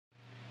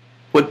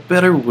What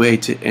better way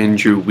to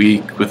end your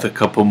week with a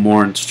couple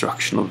more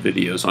instructional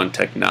videos on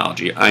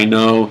technology? I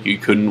know you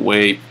couldn't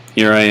wait.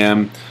 Here I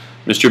am,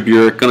 Mr.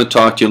 Burek, going to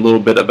talk to you a little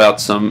bit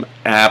about some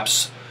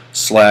apps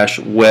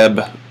 /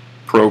 web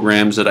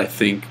programs that I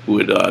think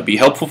would be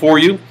helpful for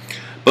you.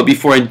 But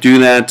before I do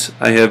that,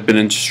 I have been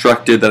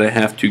instructed that I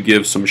have to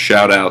give some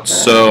shout outs.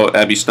 So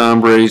Abby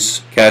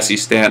Stombrace, Cassie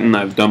Stanton,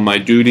 I've done my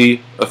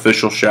duty.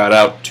 Official shout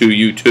out to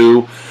you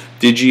too.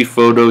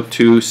 DigiPhoto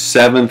 2,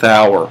 7th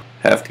hour.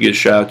 Have to get a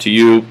shout out to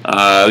you.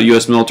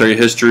 U.S. Military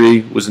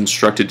History was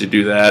instructed to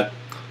do that.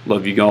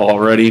 Love you all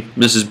already.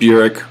 Mrs.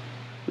 Burek,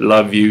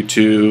 love you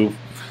too.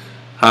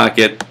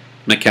 Hockett,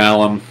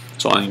 McCallum,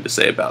 that's all I need to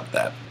say about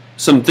that.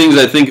 Some things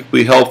I think would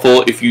be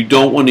helpful if you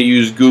don't want to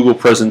use Google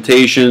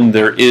Presentation.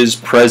 There is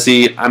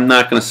Prezi. I'm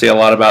not going to say a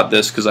lot about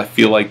this because I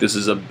feel like this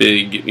is a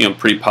big,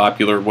 pretty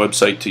popular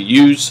website to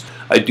use.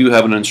 I do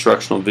have an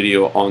instructional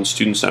video on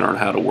Student Center on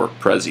how to work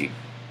Prezi.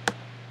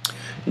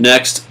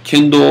 Next,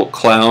 Kindle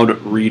Cloud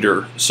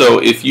Reader.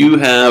 So if you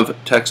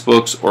have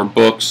textbooks or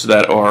books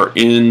that are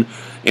in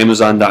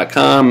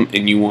Amazon.com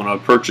and you want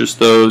to purchase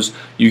those,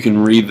 you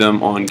can read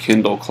them on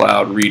Kindle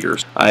Cloud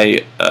Readers.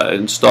 I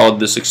installed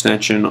this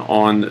extension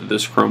on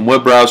this Chrome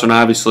web browser, and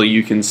obviously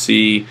you can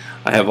see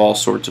I have all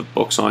sorts of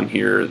books on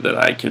here that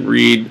I can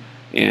read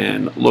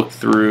and look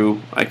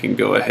through. I can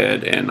go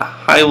ahead and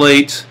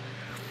highlight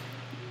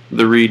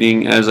the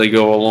reading as I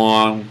go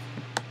along.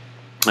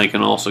 I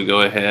can also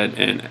go ahead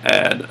and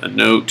add a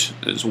note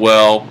as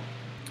well.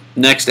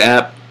 Next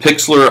app,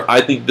 Pixlr. I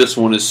think this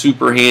one is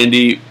super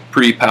handy,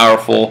 pretty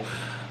powerful.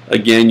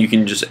 Again, you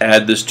can just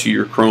add this to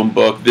your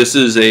Chromebook. This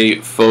is a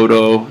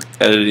photo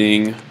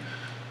editing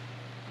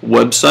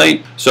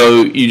website.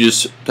 So you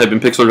just type in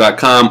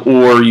pixlr.com,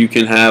 or you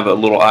can have a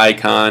little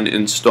icon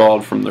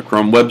installed from the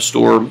Chrome Web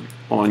Store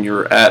on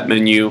your app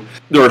menu.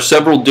 There are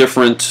several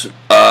different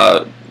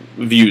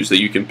views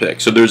that you can pick.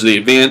 So there's the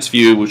advanced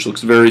view, which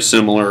looks very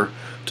similar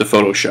to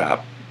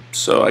Photoshop.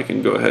 So I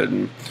can go ahead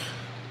and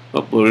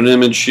upload an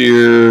image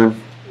here,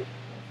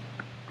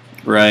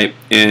 right,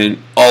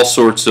 and all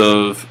sorts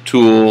of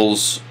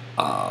tools,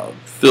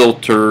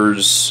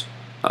 filters,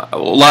 a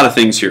lot of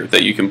things here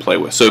that you can play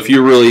with. So if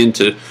you're really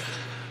into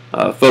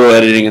photo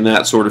editing and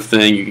that sort of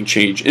thing, you can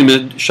change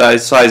image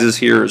sizes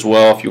here as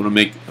well if you want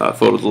to make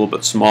photos a little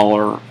bit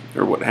smaller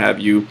or what have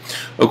you.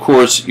 Of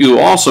course, you'll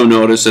also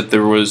notice that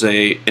there was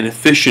an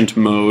efficient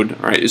mode,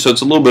 right? So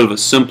it's a little bit of a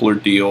simpler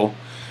deal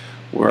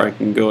where I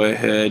can go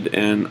ahead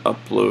and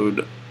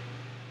upload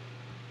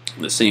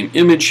the same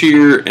image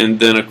here, and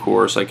then of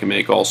course I can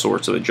make all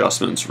sorts of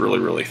adjustments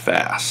really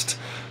fast.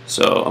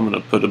 So I'm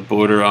going to put a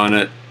border on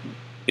it,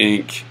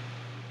 ink,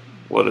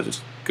 what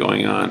is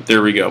going on,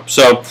 there we go.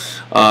 So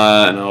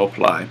and I'll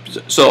apply.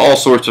 So all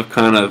sorts of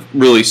kind of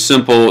really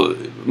simple,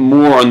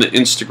 more on the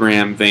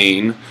Instagram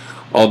vein,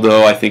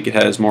 although I think it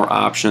has more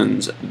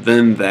options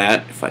than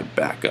that. If I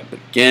back up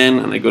again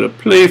and I go to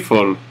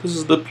Playful, this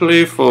is the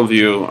Playful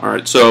view.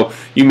 Alright, so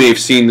you may have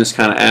seen this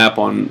kind of app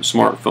on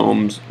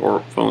smartphones or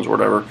phones or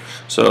whatever.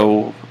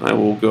 So I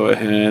will go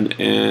ahead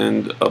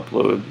and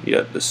upload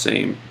yet the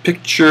same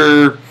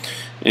picture,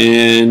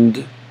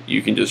 and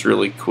you can just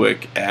really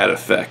quick add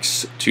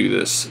effects to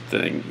this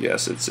thing.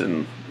 Yes, it's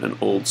in an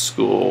old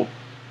school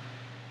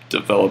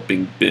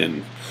developing bin.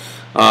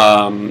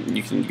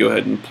 You can go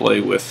ahead and play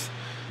with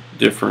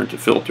different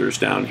filters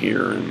down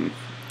here and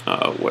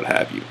what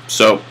have you.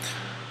 So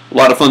a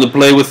lot of fun to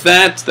play with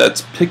that.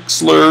 That's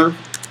Pixlr.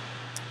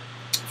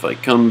 If I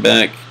come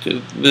back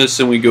to this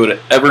and we go to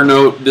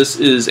Evernote, this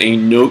is a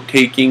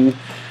note-taking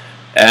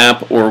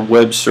app or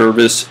web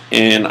service,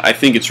 and I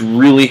think it's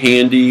really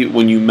handy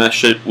when you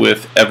mesh it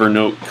with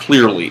Evernote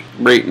Clearly.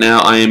 Right now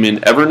I am in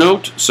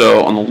Evernote,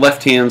 so on the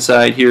left hand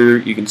side here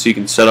you can see you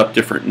can set up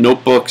different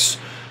notebooks.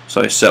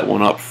 So I set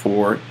one up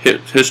for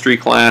history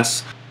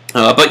class.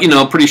 But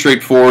pretty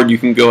straightforward. You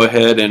can go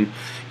ahead and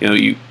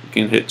you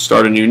can hit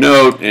start a new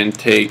note and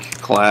take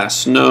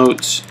class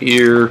notes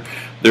here.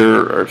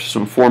 There are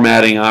some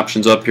formatting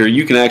options up here.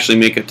 You can actually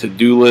make a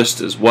to-do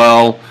list as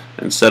well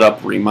and set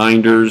up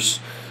reminders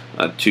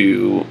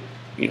to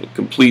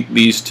complete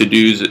these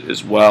to-dos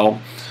as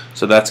well.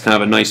 So that's kind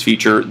of a nice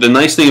feature. The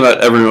nice thing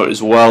about Evernote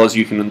as well is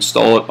you can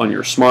install it on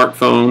your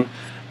smartphone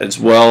as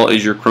well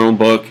as your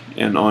Chromebook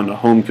and on a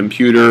home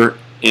computer,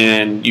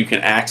 and you can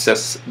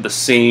access the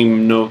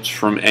same notes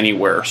from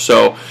anywhere.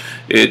 So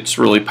it's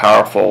really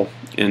powerful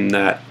in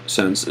that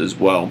sense as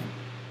well.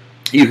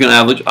 You can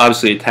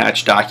obviously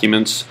attach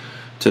documents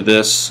to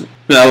this.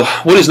 Now,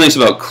 what is nice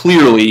about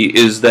Clearly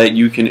is that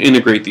you can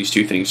integrate these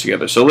two things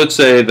together. So let's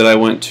say that I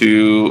went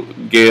to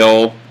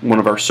Gale, one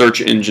of our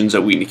search engines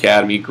at Wheaton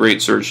Academy,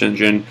 great search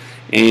engine,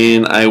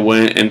 and I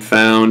went and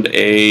found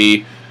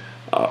a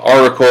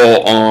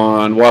article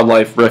on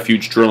wildlife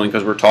refuge drilling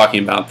because we're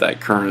talking about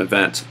that current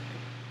event.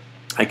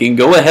 I can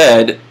go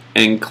ahead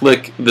and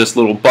click this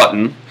little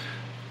button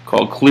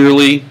called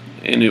Clearly,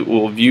 and it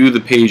will view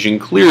the page in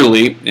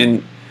Clearly,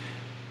 and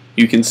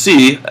you can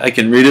see I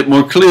can read it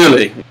more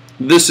clearly.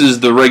 This is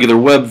the regular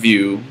web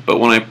view, but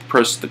when I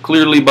press the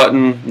Clearly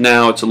button,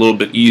 now it's a little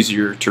bit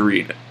easier to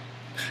read.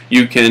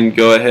 you can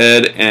go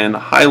ahead and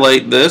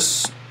highlight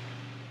this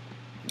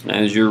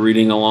as you're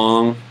reading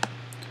along.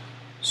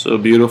 So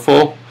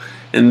beautiful.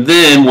 And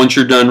then once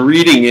you're done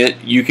reading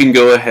it, you can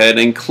go ahead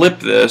and clip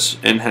this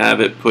and have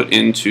it put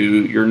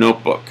into your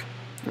notebook.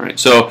 All right,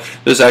 so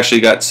this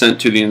actually got sent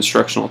to the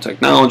instructional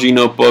technology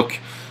notebook,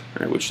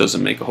 all right, which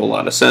doesn't make a whole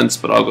lot of sense,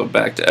 but I'll go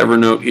back to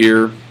Evernote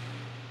here.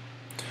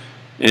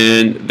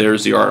 And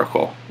there's the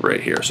article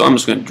right here. So I'm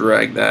just going to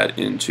drag that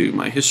into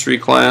my history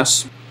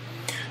class.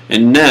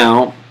 And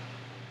now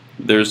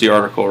there's the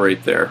article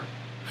right there.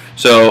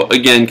 So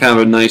again, kind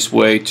of a nice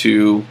way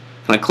to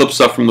kind of clip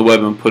stuff from the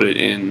web and put it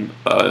in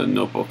a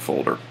notebook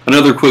folder.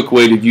 Another quick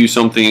way to view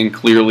something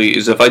clearly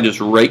is if I just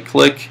right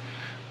click,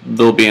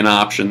 there'll be an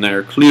option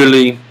there,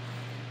 clearly,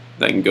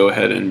 that I can go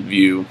ahead and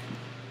view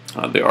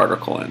the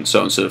article in.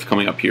 So instead of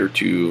coming up here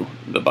to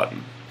the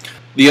button.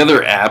 The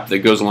other app that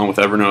goes along with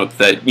Evernote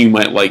that you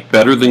might like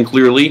better than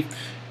Clearly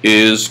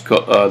is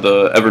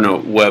the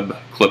Evernote Web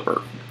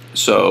Clipper.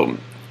 So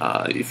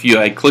if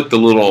I click the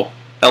little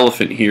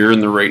elephant here in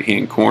the right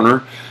hand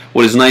corner,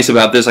 what is nice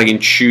about this, I can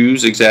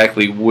choose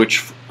exactly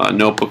which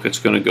notebook it's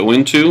going to go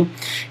into,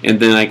 and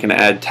then I can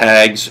add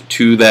tags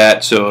to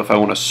that. So if I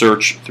want to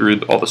search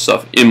through all the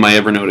stuff in my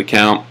Evernote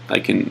account, I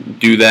can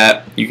do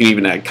that. You can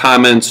even add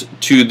comments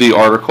to the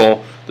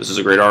article. This is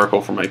a great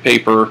article for my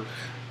paper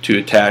to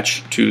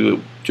attach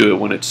to it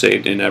when it's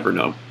saved in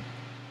Evernote.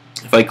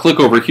 If I click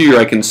over here,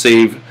 I can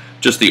save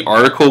just the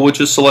article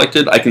which is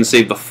selected. I can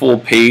save the full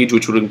page,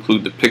 which would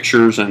include the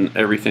pictures and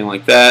everything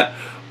like that,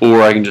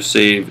 or I can just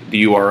save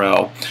the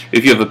URL.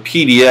 If you have a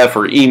PDF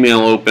or email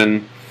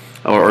open,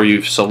 or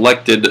you've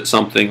selected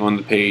something on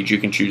the page, you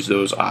can choose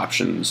those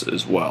options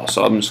as well.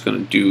 So I'm just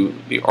going to do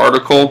the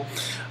article.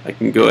 I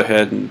can go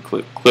ahead and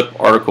clip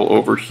article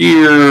over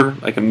here.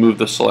 I can move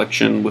the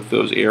selection with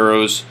those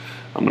arrows.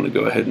 I'm going to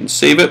go ahead and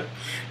save it.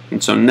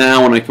 And so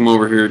now when I come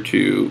over here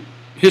to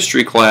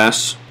history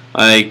class,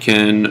 I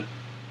can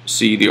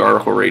see the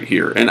article right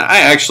here. And I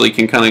actually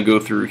can kind of go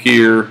through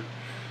here,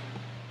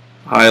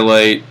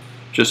 highlight,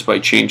 just by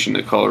changing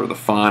the color of the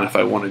font if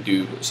I want to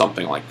do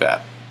something like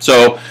that.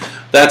 So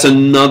that's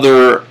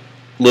another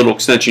little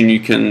extension you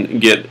can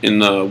get in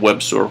the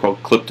web store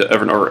called Clip to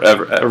Evernote,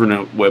 or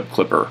Evernote Web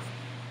Clipper.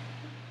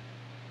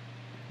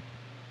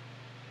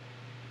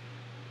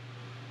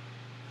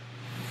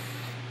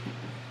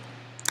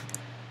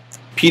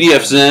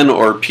 PDF Zen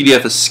or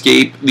PDF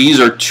Escape, these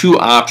are two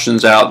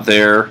options out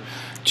there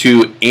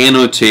to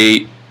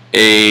annotate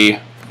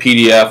a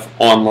PDF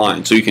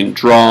online. So you can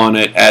draw on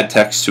it, add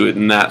text to it,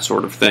 and that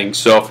sort of thing.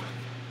 So,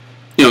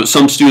 you know,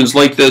 some students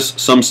like this,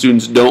 some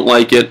students don't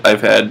like it.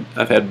 I've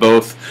had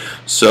both.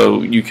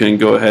 So you can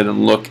go ahead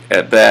and look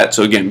at that.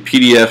 So again,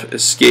 PDF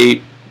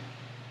Escape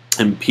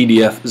and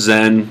PDF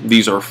Zen,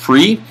 these are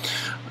free.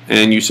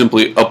 And you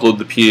simply upload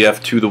the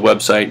PDF to the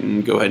website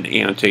and go ahead and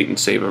annotate and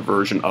save a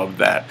version of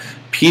that.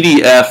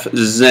 PDF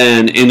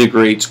Zen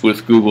integrates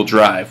with Google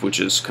Drive, which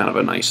is kind of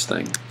a nice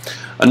thing.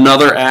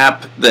 Another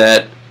app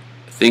that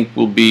I think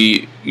will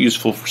be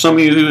useful for some of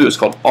you is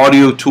called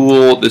Audio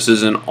Tool. This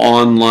is an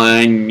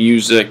online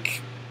music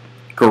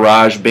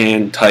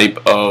GarageBand type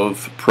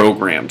of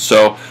program.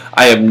 So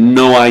I have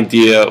no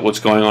idea what's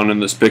going on in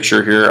this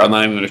picture here. I'm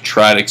not even going to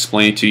try to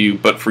explain it to you,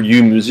 but for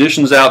you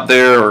musicians out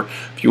there, or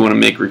if you want to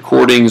make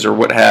recordings or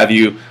what have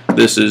you,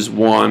 this is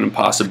one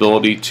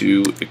possibility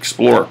to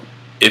explore.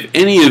 If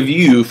any of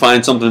you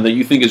find something that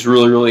you think is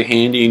really, really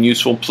handy and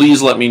useful,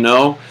 please let me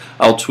know.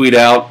 I'll tweet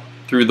out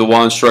through the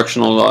WA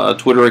Instructional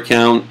Twitter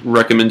account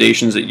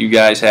recommendations that you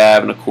guys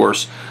have, and of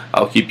course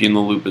I'll keep you in the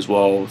loop as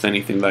well with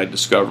anything that I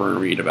discover and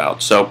read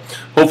about. So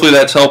hopefully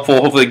that's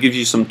helpful. Hopefully it gives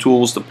you some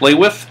tools to play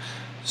with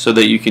so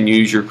that you can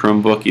use your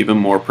Chromebook even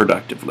more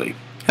productively.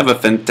 Have a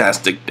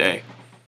fantastic day.